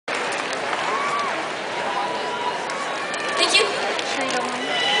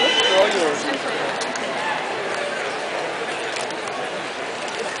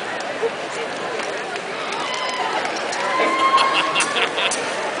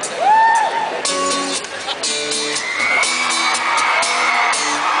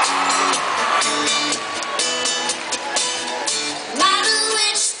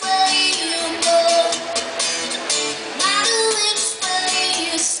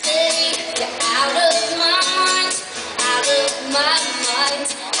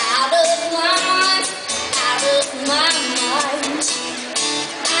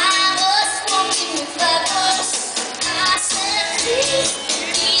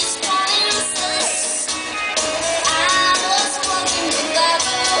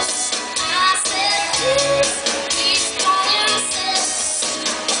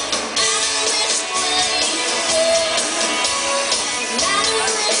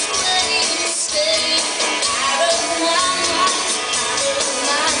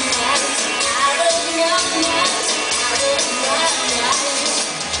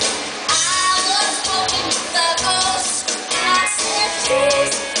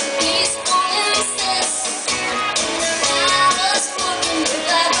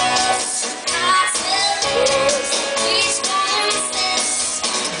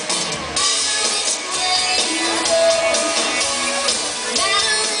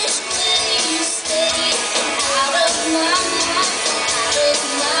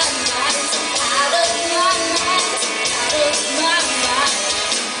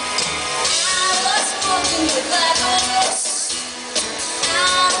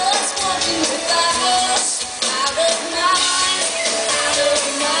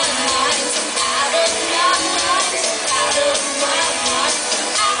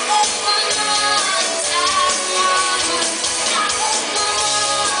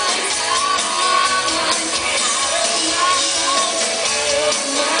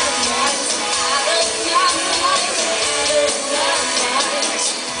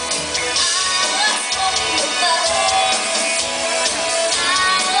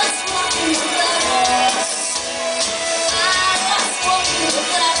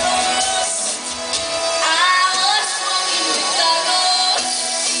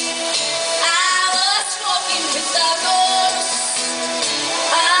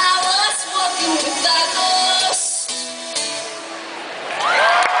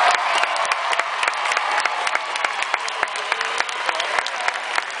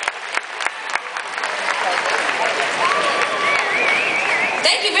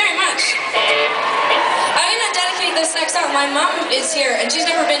Thank you very much. I'm gonna dedicate this next song. My mom is here, and she's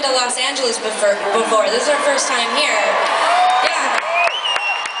never been to Los Angeles before. This is her first time here. Yeah.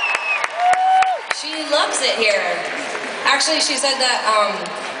 She loves it here. Actually, she said that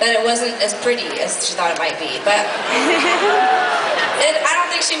that it wasn't as pretty as she thought it might be, but I don't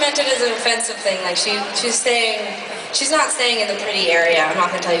think she meant it as an offensive thing. Like she's not staying in the pretty area. I'm not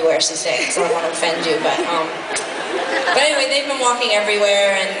gonna tell you where she's staying, so I don't want to offend you, but anyway, they've been walking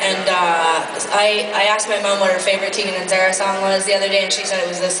everywhere, and I asked my mom what her favorite Tegan and Sara song was the other day, and she said it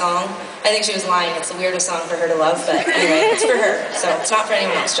was this song. I think she was lying. It's the weirdest song for her to love, but anyway, it's for her, so it's not for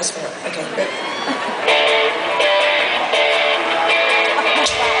anyone else, just for her. Okay, great.